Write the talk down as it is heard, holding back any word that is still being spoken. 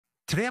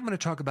Today, I'm going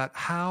to talk about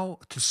how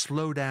to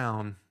slow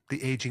down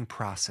the aging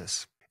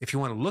process. If you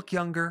want to look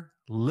younger,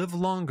 live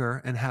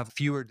longer, and have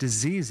fewer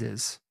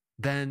diseases,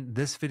 then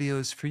this video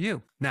is for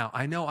you. Now,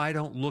 I know I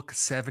don't look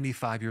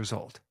 75 years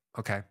old,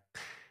 okay?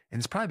 And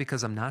it's probably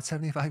because I'm not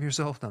 75 years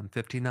old, I'm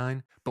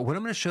 59. But what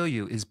I'm going to show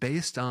you is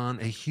based on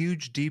a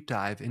huge deep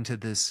dive into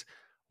this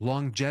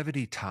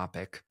longevity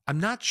topic. I'm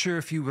not sure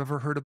if you've ever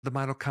heard of the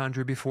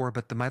mitochondria before,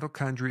 but the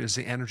mitochondria is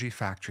the energy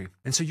factory.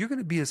 And so you're going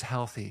to be as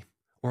healthy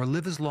or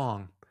live as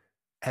long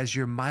as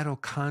your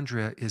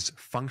mitochondria is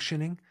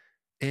functioning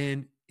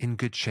and in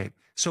good shape.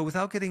 So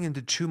without getting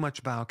into too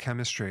much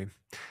biochemistry,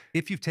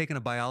 if you've taken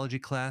a biology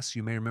class,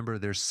 you may remember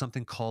there's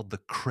something called the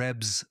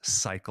Krebs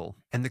cycle.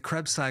 And the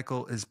Krebs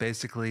cycle is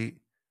basically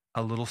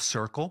a little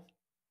circle.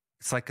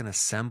 It's like an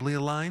assembly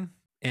line,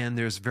 and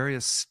there's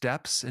various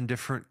steps and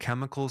different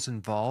chemicals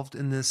involved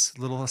in this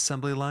little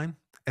assembly line.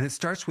 And it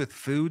starts with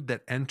food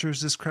that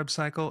enters this Krebs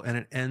cycle, and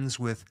it ends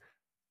with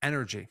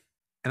energy.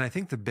 And I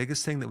think the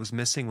biggest thing that was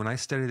missing when I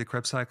studied the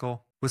Krebs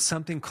cycle was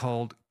something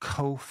called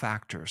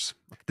cofactors.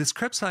 This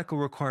Krebs cycle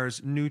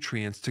requires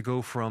nutrients to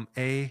go from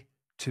A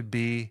to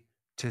B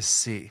to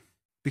C.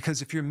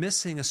 Because if you're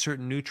missing a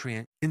certain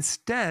nutrient,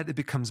 instead it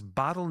becomes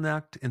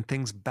bottlenecked and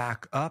things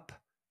back up,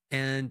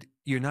 and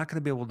you're not going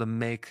to be able to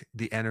make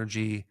the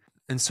energy.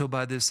 And so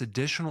by this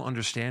additional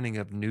understanding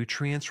of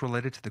nutrients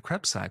related to the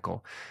Krebs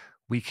cycle,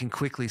 we can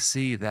quickly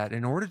see that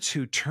in order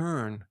to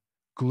turn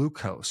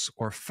glucose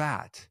or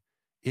fat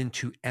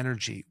into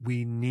energy,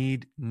 we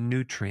need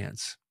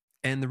nutrients.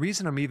 And the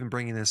reason I'm even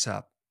bringing this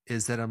up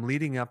is that I'm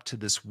leading up to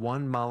this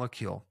one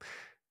molecule.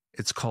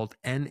 It's called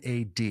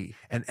NAD.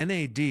 And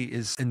NAD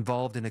is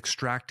involved in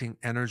extracting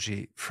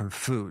energy from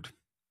food.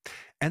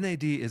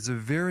 NAD is a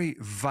very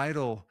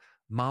vital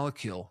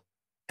molecule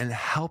and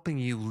helping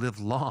you live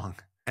long.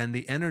 And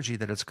the energy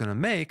that it's going to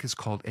make is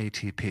called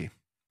ATP.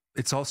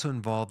 It's also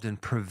involved in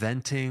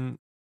preventing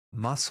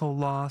muscle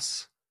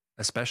loss,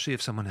 especially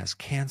if someone has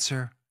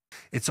cancer.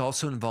 It's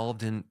also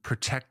involved in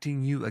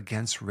protecting you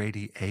against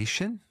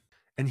radiation.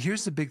 And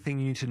here's the big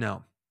thing you need to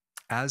know.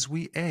 As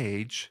we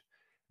age,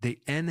 the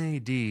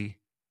NAD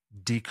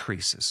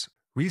decreases.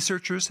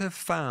 Researchers have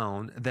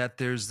found that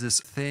there's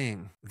this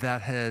thing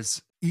that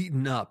has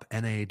eaten up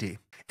NAD.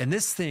 And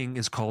this thing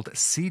is called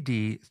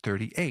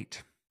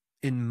CD38.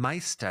 In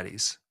mice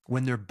studies,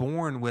 when they're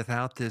born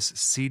without this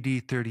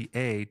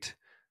CD38,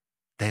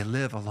 they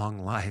live a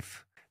long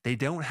life. They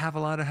don't have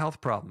a lot of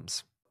health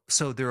problems.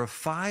 So there are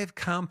 5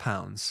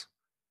 compounds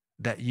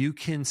that you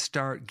can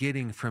start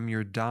getting from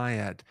your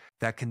diet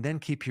that can then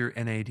keep your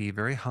NAD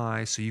very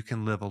high so you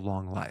can live a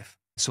long life.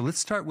 So let's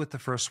start with the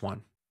first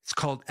one. It's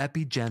called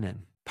epigenin.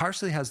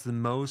 Parsley has the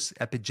most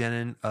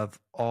epigenin of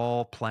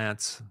all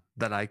plants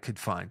that I could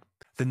find.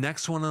 The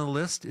next one on the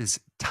list is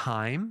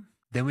thyme.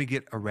 Then we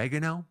get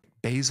oregano,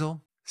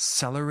 basil,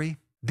 celery.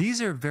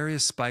 These are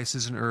various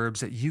spices and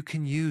herbs that you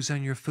can use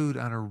on your food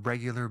on a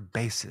regular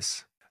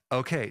basis.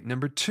 Okay,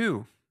 number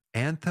 2.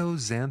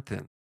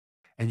 Anthocyanin,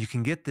 and you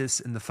can get this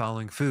in the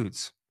following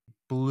foods: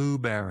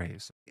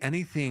 blueberries.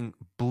 Anything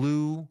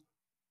blue,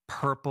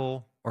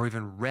 purple, or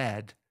even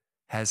red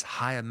has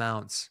high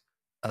amounts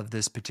of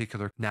this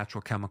particular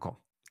natural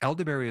chemical.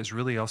 Elderberry is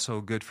really also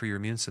good for your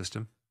immune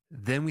system.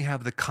 Then we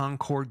have the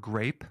Concord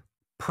grape.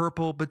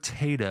 Purple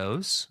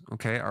potatoes,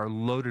 okay, are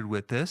loaded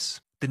with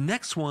this. The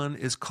next one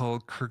is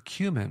called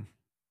curcumin,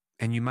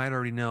 and you might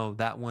already know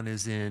that one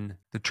is in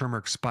the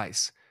turmeric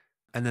spice.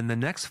 And then the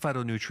next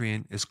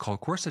phytonutrient is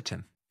called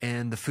quercetin.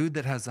 And the food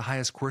that has the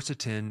highest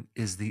quercetin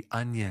is the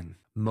onion.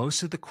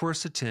 Most of the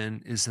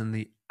quercetin is in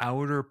the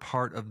outer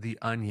part of the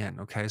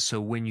onion, okay?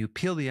 So when you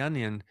peel the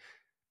onion,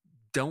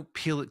 don't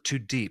peel it too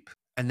deep.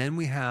 And then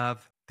we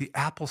have the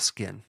apple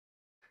skin.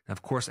 Now,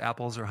 of course,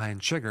 apples are high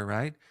in sugar,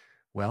 right?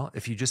 Well,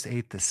 if you just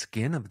ate the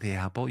skin of the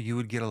apple, you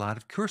would get a lot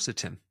of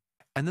quercetin.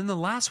 And then the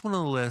last one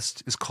on the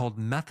list is called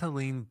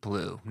methylene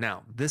blue.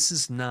 Now, this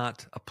is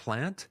not a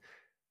plant.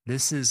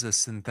 This is a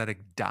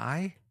synthetic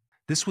dye.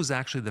 This was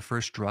actually the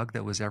first drug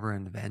that was ever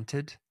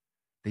invented.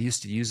 They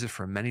used to use it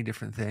for many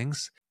different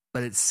things,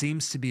 but it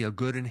seems to be a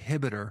good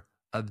inhibitor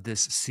of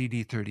this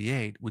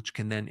CD38, which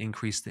can then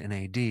increase the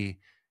NAD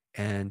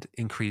and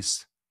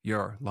increase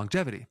your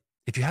longevity.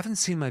 If you haven't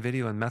seen my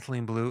video on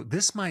methylene blue,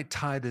 this might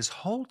tie this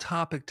whole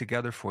topic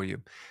together for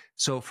you.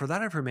 So for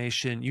that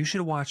information, you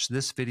should watch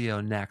this video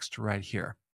next right here.